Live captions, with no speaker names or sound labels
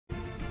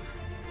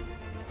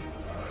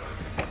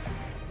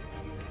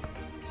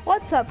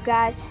What's up,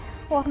 guys?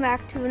 Welcome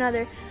back to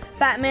another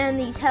Batman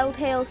the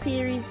Telltale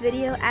series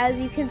video. As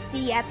you can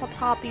see at the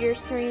top of your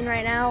screen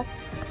right now,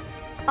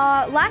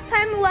 last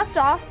time we left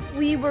off,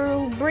 we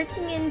were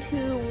breaking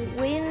into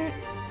Wayne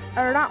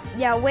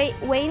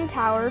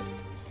Tower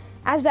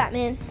as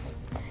Batman,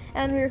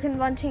 and we were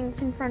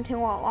confronting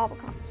lava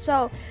cops.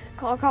 So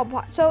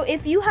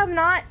if you have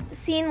not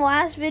seen the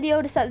last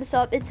video to set this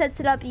up, it sets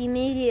it up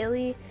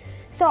immediately.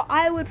 So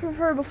I would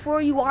prefer,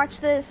 before you watch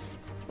this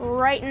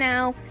right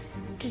now,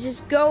 to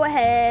just go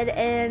ahead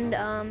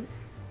and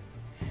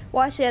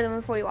watch the other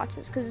one before you watch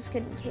this, because it's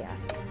getting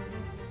chaotic.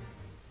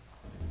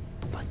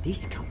 But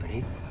this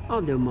company,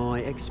 under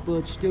my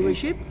expert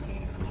stewardship,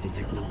 with the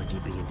technology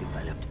being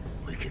developed,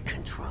 we could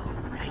control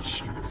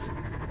nations.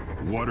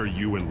 What are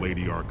you and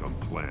Lady Arkham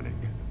planning?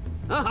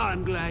 Oh,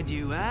 I'm glad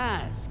you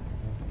asked.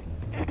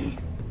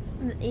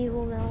 The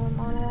evil villain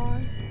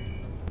monologue.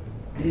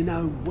 You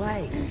know,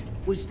 Wayne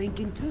was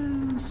thinking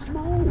too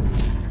small.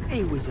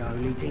 He was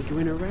only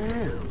tinkering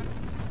around.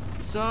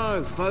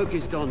 So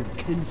focused on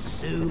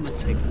consumer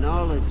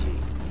technology.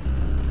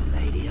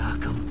 Lady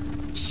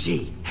Arkham,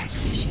 she had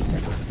vision.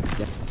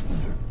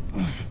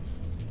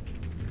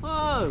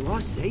 Oh, I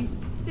see.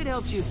 It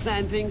helps you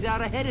plan things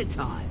out ahead of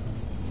time.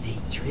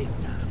 Neat trick,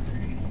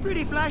 though.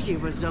 Pretty flashy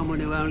for someone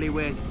who only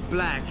wears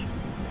black.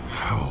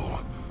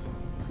 Hell.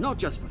 Not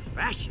just for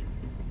fashion.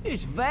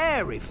 It's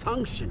very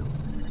functional.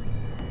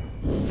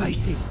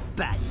 Face it,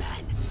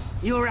 Batman.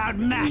 You're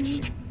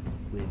outmatched.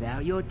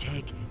 Without your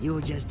tech,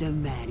 you're just a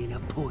man in a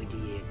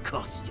pointy-eared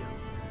costume.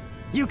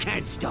 You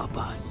can't stop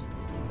us.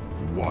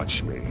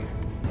 Watch me.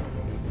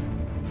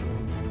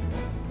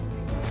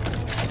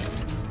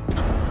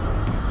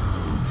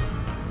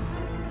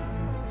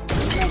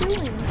 What are you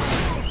doing?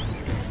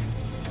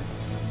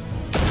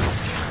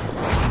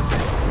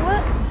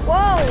 What?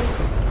 Whoa!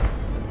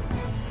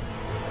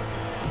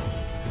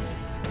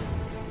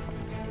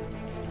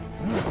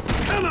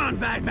 Come on,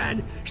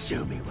 Batman!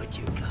 Show me what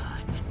you got.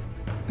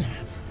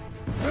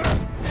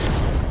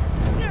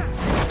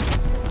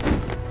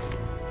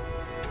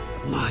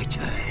 My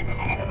turn.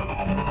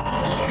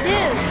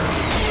 Dude!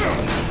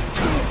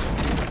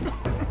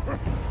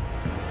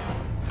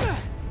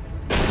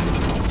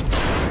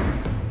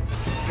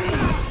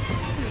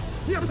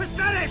 You're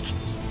pathetic!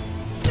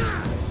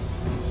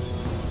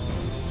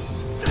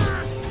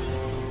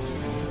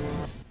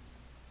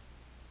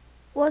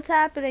 What's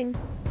happening?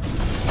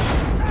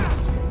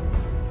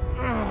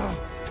 Oh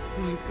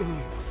my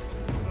God.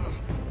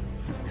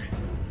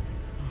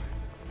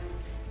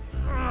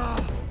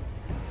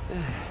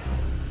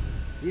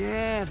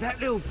 Yeah, that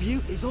little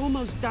beaut is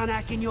almost done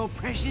hacking your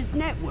precious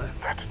network.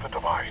 That's the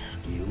device.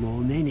 Few more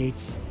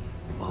minutes,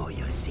 all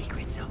your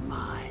secrets are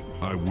mine.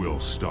 I will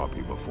stop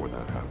you before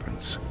that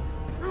happens.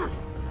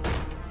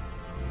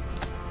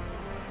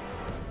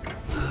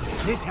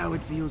 Is this how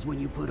it feels when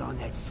you put on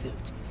that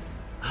suit?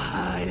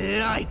 I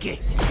like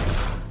it.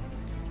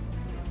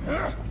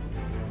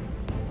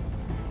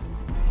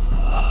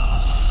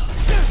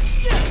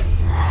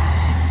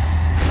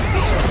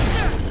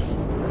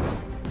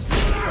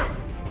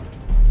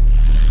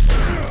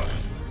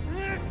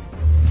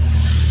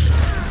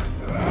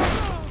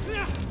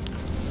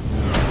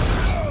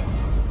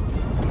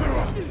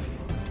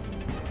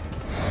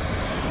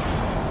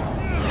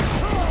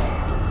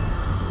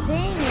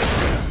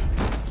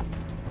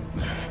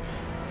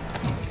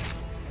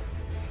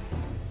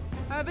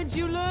 Haven't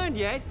you learned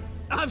yet?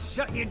 I've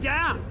shut you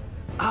down.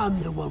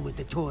 I'm the one with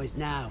the toys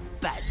now,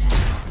 Batman.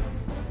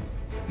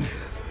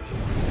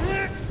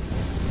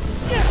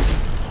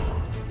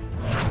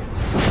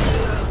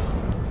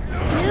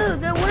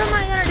 Dude, then what am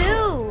I gonna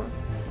do?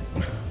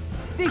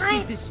 This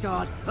is the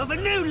start of a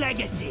new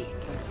legacy.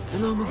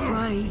 And I'm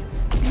afraid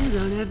you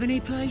don't have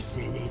any place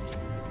in it.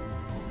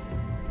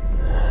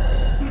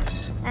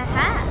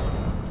 Aha!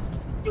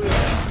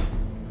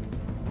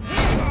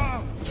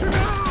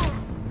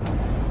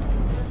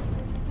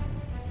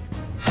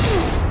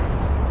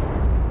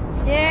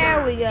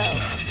 There we go.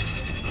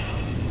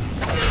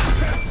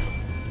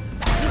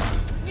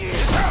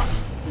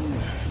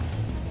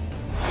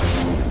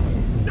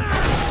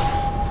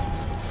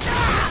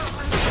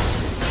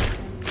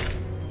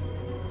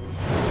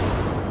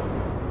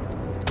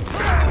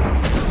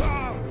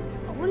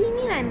 What do you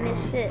mean I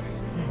missed it?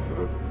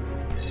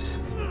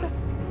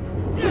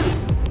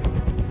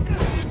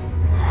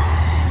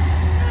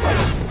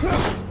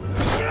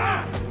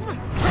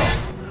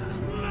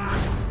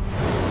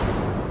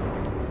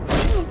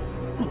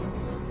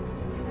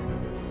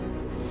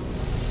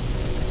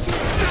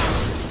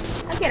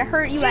 I could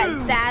hurt you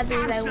as badly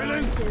as I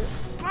wanted to.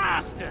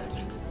 Bastard!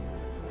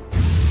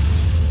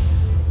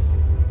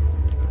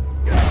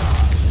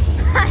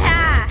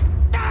 Haha!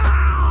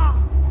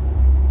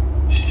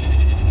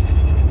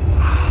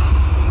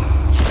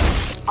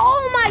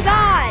 Oh my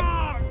God!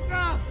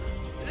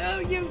 Oh,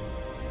 you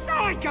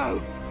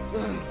psycho!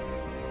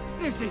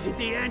 This isn't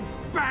the end,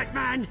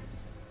 Batman!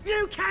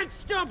 You can't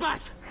stop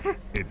us!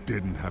 It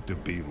didn't have to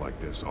be like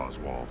this,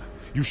 Oswald.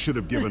 You should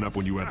have given up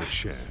when you had the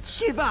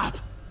chance. Give up!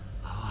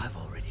 Oh, I've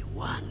already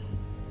won.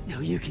 Now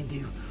you can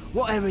do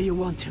whatever you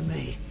want to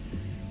me,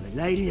 but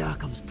Lady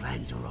Arkham's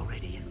plans are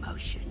already in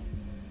motion.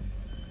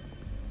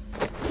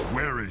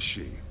 Where is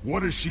she?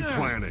 What is she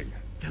planning?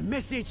 The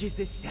message is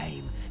the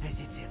same as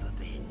it's ever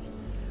been.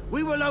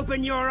 We will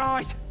open your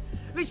eyes.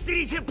 This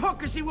city's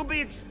hypocrisy will be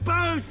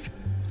exposed.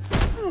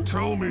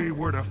 Tell me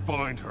where to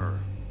find her.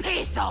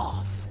 Piss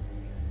off!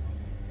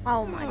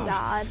 Oh my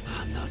god.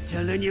 I'm not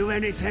telling you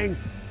anything.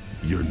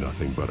 You're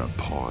nothing but a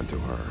pawn to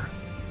her.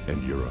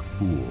 And you're a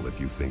fool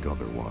if you think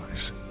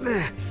otherwise.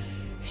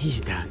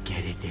 You don't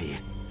get it, do you?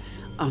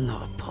 I'm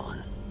not a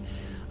pawn.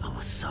 I'm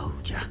a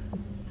soldier.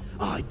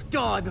 I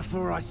die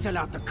before I sell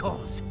out the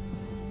cause.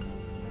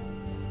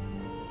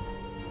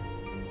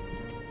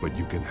 But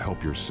you can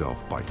help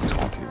yourself by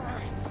talking.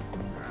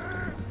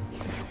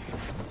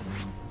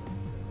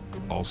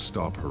 I'll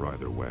stop her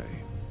either way.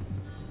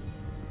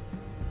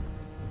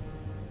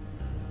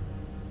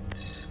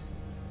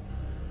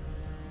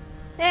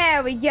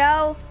 There we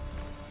go.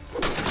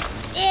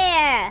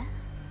 Yeah.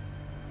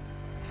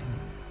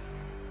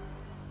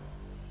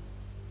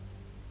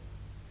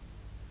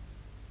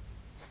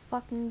 Let's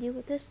fucking deal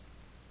with this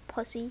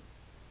pussy.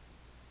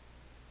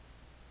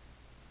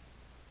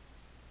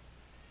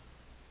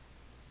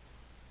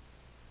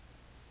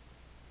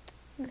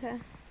 Okay.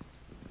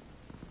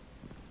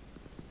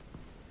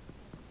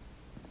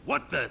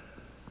 What the?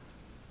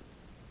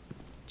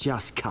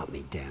 Just cut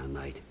me down,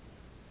 mate.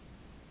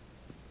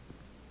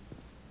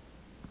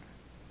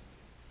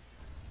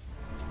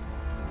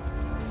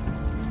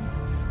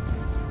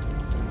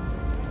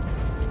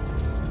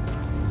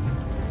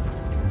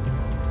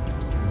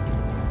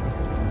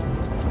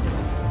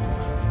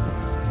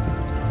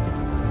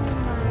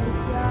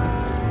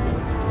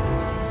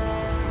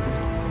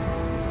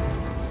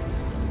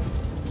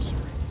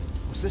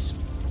 Is this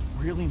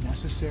really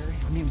necessary?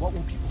 I mean, what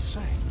will people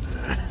say?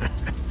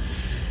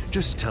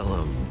 Just tell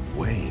him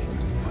Wayne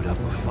put up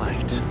a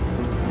fight.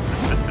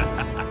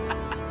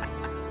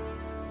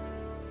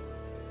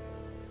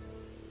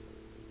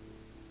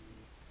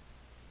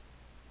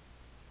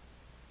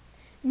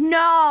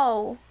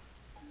 No.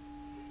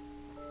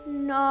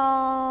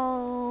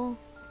 No.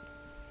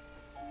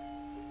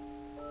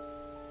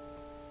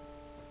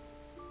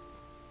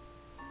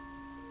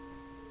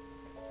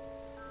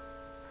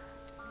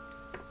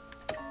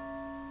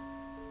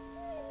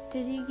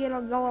 Did you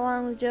go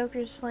along with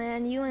Joker's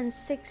plan? You and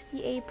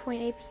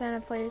 68.8%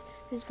 of players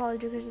just follow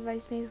Joker's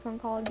advice to make a phone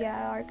call to get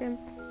out of Arkham.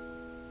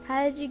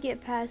 How did you get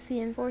past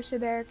the Enforcer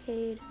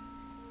barricade?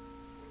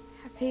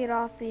 I paid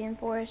off the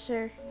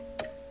Enforcer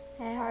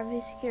at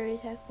Harvey security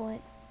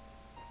checkpoint.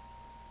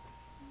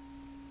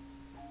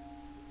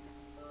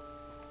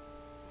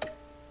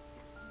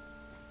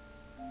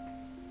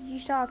 Did you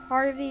stop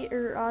Harvey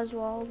or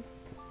Oswald?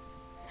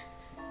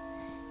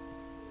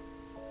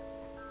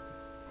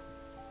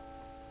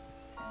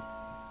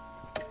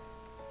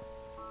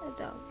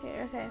 Don't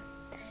care. Okay.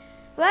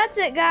 Well, that's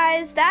it,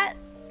 guys. That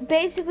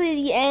basically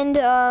the end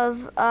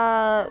of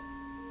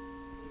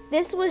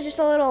this was just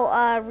a little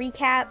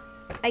recap,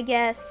 I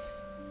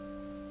guess.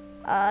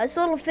 It's a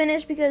little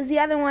finished because the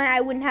other one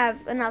I wouldn't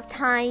have enough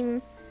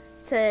time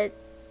to,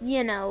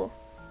 you know,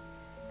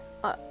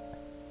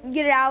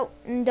 get it out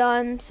and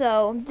done.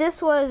 So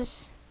this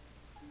was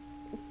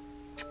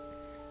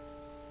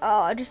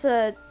just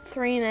a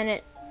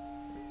 3-minute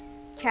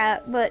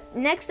cap. But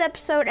next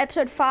episode,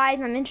 episode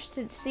 5, I'm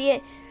interested to see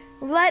it.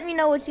 Let me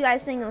know what you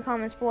guys think in the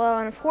comments below,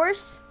 and of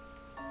course,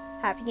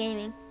 happy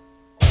gaming.